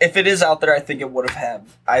 Well, if it is out there, I think it would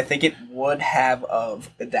have. I think it would have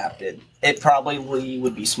adapted. It probably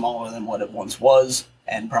would be smaller than what it once was,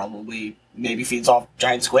 and probably maybe feeds off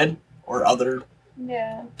giant squid or other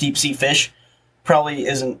Yeah. deep sea fish. Probably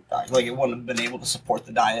isn't like it wouldn't have been able to support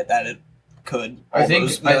the diet that it could. All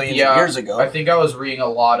those millions of years ago. I think I was reading a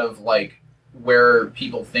lot of like where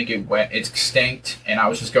people think it went extinct, and I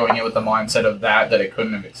was just going in with the mindset of that it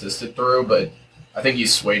couldn't have existed through. But I think you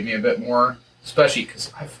swayed me a bit more, especially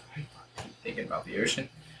because I keep thinking about the ocean.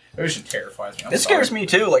 The ocean terrifies me. It scares me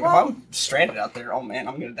too. Like Well- if I'm stranded out there, oh man,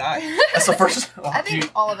 I'm gonna die. That's the first. I think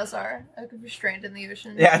Dude. all of us are. I could be stranded in the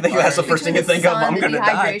ocean. Yeah, I think that's the first thing you think of. I'm Between the gonna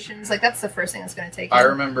sun, the die. dehydrations, like that's the first thing that's gonna take. I you.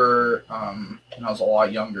 remember when I was a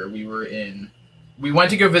lot younger, we went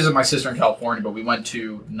to go visit my sister in California, but we went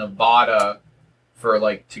to Nevada for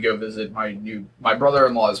to go visit my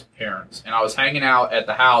brother-in-law's parents, and I was hanging out at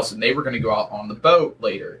the house, and they were going to go out on the boat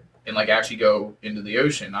later and actually go into the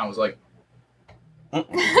ocean. I was like, Nope.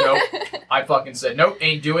 I fucking said, nope,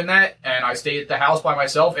 ain't doing that. And I stayed at the house by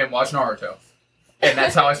myself and watched Naruto. And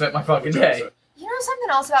that's how I spent my fucking day. You know something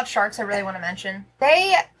else about sharks I really want to mention?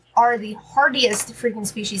 They are the hardiest freaking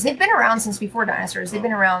species. They've been around since before dinosaurs. They've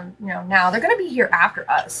been around, now. They're going to be here after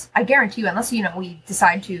us. I guarantee you, unless, we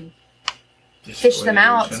decide to fish them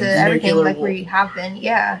out to everything like we have been.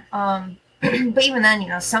 Yeah. But even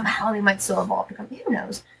then, somehow they might still evolve to come. Who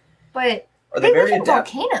knows? But Are they live very in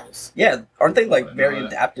volcanoes. Yeah, aren't they like I very know that.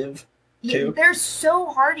 adaptive? Too? They're so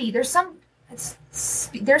hardy. There's some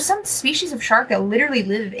species of shark that literally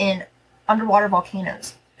live in underwater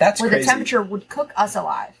volcanoes That's where crazy. the temperature would cook us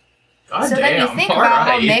alive. God So then you think all about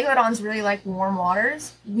how right. megalodons really like warm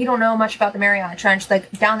waters. We don't know much about the Mariana Trench. Like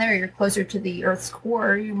down there, you're closer to the Earth's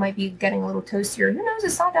core. You might be getting a little toastier. Who knows?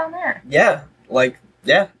 It's not down there. Yeah,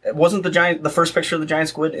 it wasn't the first picture of the giant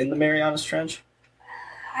squid in the Marianas Trench.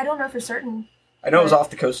 I don't know for certain. I know it was off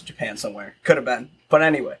the coast of Japan somewhere. Could have been, but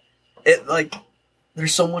anyway,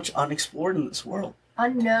 there's so much unexplored in this world.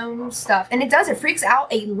 Unknown stuff, and it freaks out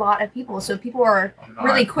a lot of people. So people are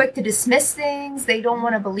really quick to dismiss things. They don't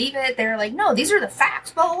want to believe it. They're like, no, these are the facts,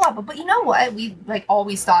 blah blah blah. But you know what? We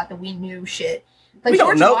always thought that we knew shit. Like We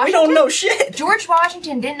don't know shit. George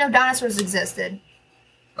Washington didn't know dinosaurs existed.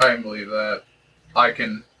 I can believe that. I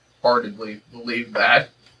can heartedly believe that.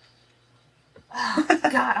 Oh,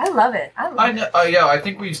 God, I love it. I love I it. know, yeah, I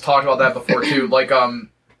think we've talked about that before too.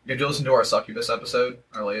 Did you listen to our Succubus episode,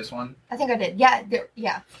 our latest one? I think I did. Yeah,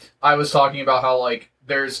 yeah. I was talking about how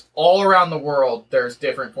there's all around the world there's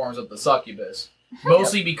different forms of the succubus.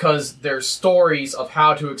 Mostly because there's stories of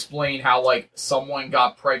how to explain how someone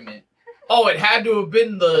got pregnant. Oh, it had to have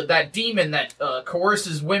been that demon that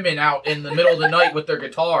coerces women out in the middle of the night with their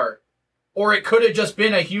guitar. Or it could have just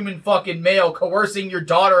been a human fucking male coercing your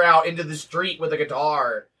daughter out into the street with a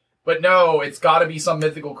guitar. But no, it's gotta be some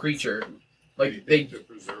mythical creature. They to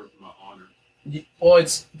preserve my honor. Well,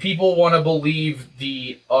 it's people want to believe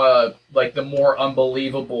the the more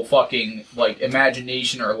unbelievable fucking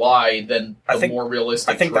imagination or lie than the more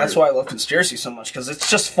realistic. I think that's why I love conspiracy so much, because it's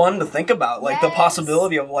just fun to think about, the Yes.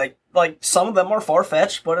 possibility of like some of them are far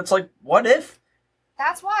fetched, but it's what if?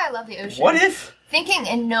 That's why I love the ocean. What if? Thinking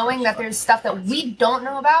and knowing that there's stuff that we don't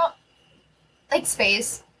know about, like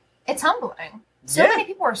space, it's humbling. So Yeah. many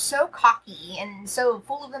people are so cocky and so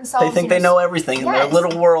full of themselves. They think they know everything in their Yes.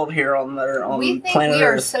 little world here on We think planet we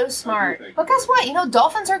are Earth. so smart. But guess what?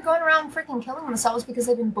 Dolphins are going around freaking killing themselves because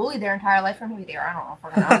they've been bullied their entire life. Or maybe they are. I don't know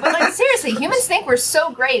if we're not. But seriously, humans think we're so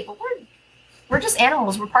great, but we're just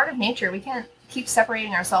animals. We're part of nature. We can't keep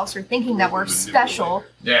separating ourselves or thinking that we're special.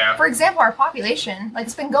 Yeah. For example, our population,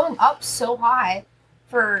 it's been going up so high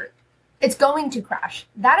it's going to crash.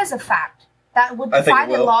 That is a fact. That would I think defy it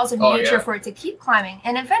the will. laws of Oh, nature yeah. for it to keep climbing.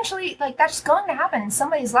 And eventually, that's just going to happen in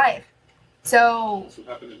somebody's life. So That's what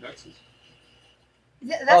happened in Texas.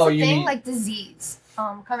 that's Oh, the you thing, mean- disease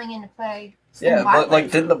coming into play. Yeah, Wildlife.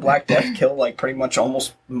 but didn't the Black Death kill pretty much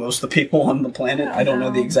almost most of the people on the planet? I don't know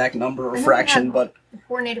the exact number or I know fraction, we but the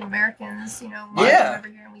poor Native Americans, Yeah. over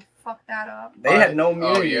here, and we fucked that up. they had no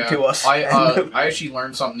immunity to us. I actually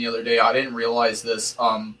learned something the other day. I didn't realize this.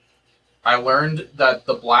 I learned that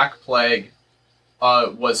the Black Plague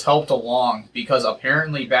was helped along because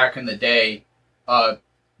apparently back in the day,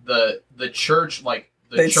 the church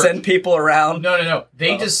They'd church, send people around. No.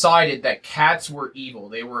 They Oh. decided that cats were evil.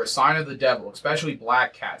 They were a sign of the devil, especially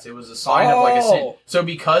black cats. It was a sign of a sin. Oh. So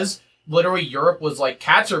because literally Europe was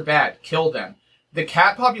cats are bad, kill them. The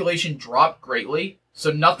cat population dropped greatly,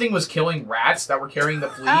 so nothing was killing rats that were carrying the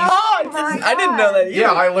fleas. Oh, I didn't know that either.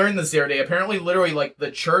 Yeah, I learned this the other day. Apparently, literally,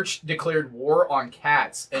 the church declared war on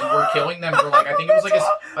cats and were killing them for I think it was a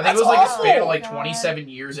span of awful. 27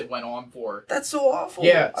 years it went on for. That's so awful.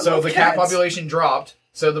 Yeah, I so love the cat cats. population dropped,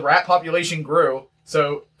 so the rat population grew,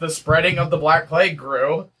 so the spreading of the Black Plague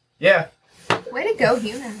grew. Yeah, Way to go,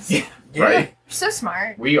 humans. Yeah. Yeah. right? You're so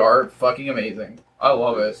smart. We are fucking amazing. I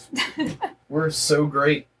love it. We're so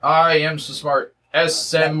great. I am so smart.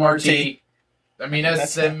 S-M-R-T. I mean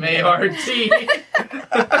S-M-A-R-T.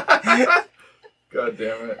 God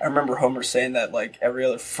damn it. I remember Homer saying that every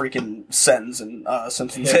other freaking sentence in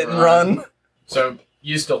Simpsons Hit Hit and Run. Run. So,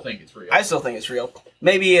 you still think it's real? I still think it's real.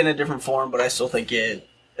 Maybe in a different form, but I still think it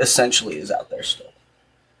essentially is out there still.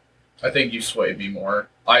 I think you swayed me more.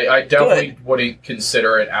 I definitely wouldn't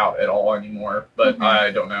consider it out at all anymore, but Mhm.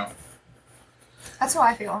 I don't know. That's how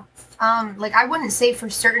I feel. I wouldn't say for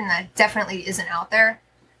certain that it definitely isn't out there,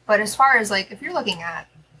 but as far as if you're looking at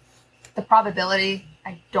the probability,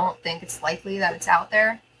 I don't think it's likely that it's out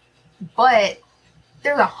there. But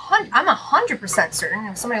I'm 100% certain.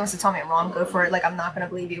 If somebody wants to tell me I'm wrong, go for it. I'm not gonna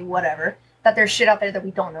believe you. Whatever. That there's shit out there that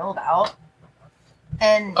we don't know about.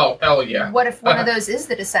 And Oh, hell yeah. what if one of those is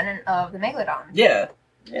the descendant of the Megalodon? Yeah.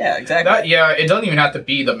 Yeah, exactly. It doesn't even have to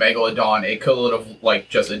be the Megalodon. It could have, like,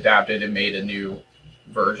 just adapted and made a new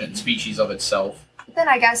species of itself. Then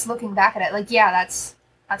I guess looking back at it, like, yeah, that's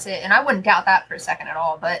it. And I wouldn't doubt that for a second at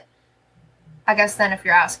all. But I guess then if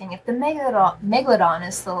you're asking if the Megalodon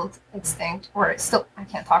is still extinct, or it's still, I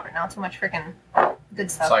can't talk right now, too much freaking good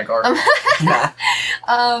stuff. Sidecar.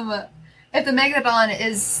 If the Megalodon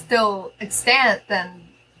is still extant, then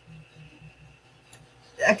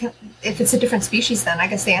if it's a different species, then I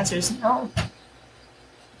guess the answer is no.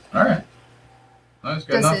 All right. That's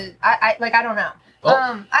good enough. I don't know. Well,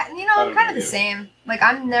 I'm don't kind of know the same. Like,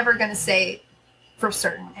 I'm never gonna say for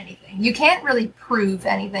certain anything. You can't really prove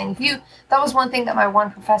anything. That was one thing that my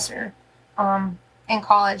one professor, in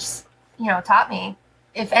college, taught me.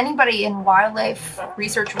 If anybody in wildlife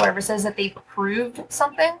research or whatever says that they proved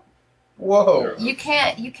something, Whoa. you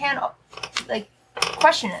can't like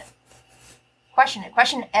question it.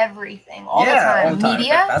 Question everything all the time.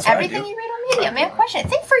 Media, That's what I everything do. you read on media, man. Question it.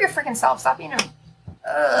 Think for your freaking self. Stop being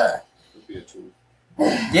a. Would be a tool.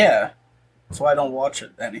 Yeah. That's why I don't watch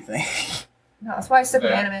anything. No, that's why I stick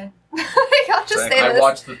with Yeah. anime. I'll just Exactly. say I this.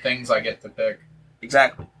 watch the things I get to pick.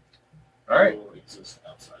 Exactly. All right. Will exist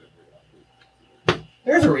outside of reality.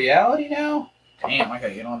 There's a reality now? Damn, I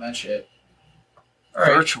gotta get on that shit. All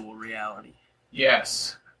right. Virtual reality.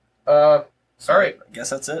 Yes. All right. I guess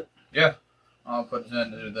that's it. I'll put an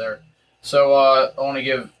end to it there. So, I want to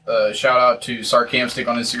give a shout out to Sarcastic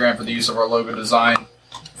on Instagram for the use of our logo design.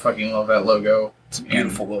 Fucking love that logo. It's a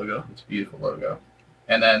beautiful logo. It's a beautiful logo.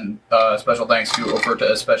 And then, special thanks to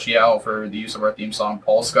Oferta Especial for the use of our theme song,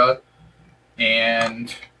 Polska. And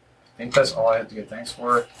I think that's all I have to give thanks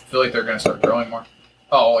for. I feel like they're going to start growing more.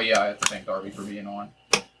 Oh, yeah, I have to thank Darby for being on.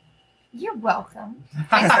 You're welcome.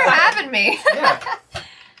 Thanks for having me. Yeah.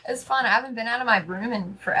 It's fun. I haven't been out of my room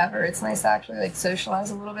in forever. It's nice to actually like socialize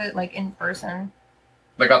a little bit, like in person.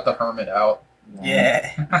 They got the hermit out.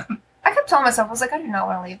 Yeah. I kept telling myself, I was like, I do not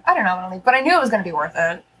want to leave. I do not want to leave. But I knew it was going to be worth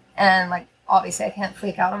it. And like, obviously, I can't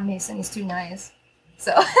freak out on Mason. He's too nice.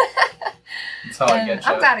 So. That's how I get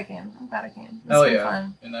you. I'm glad I came. It's Hell been yeah.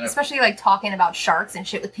 fun. And then if, Especially like talking about sharks and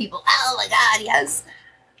shit with people. Oh my god, yes.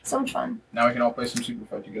 So much fun. now we can all play some Super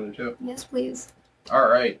Fight together, too. Yes, please. All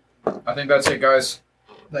right. I think that's it, guys.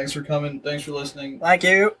 Thanks for coming. Thanks for listening. Thank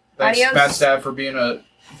you. Thanks, Adios. Matt Stab, for being a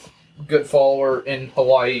good follower in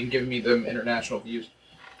Hawaii and giving me them international views.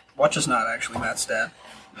 Watch is not actually Matt's dad.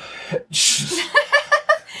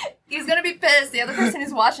 He's gonna be pissed. The other person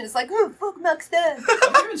who's watching is like, oh, fuck Max dead.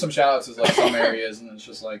 I'm giving some shout outs to like some areas, and it's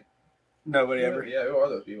just like, Nobody ever. yeah, who are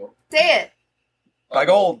those people? Say it. By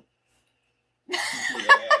gold.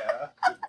 Yeah.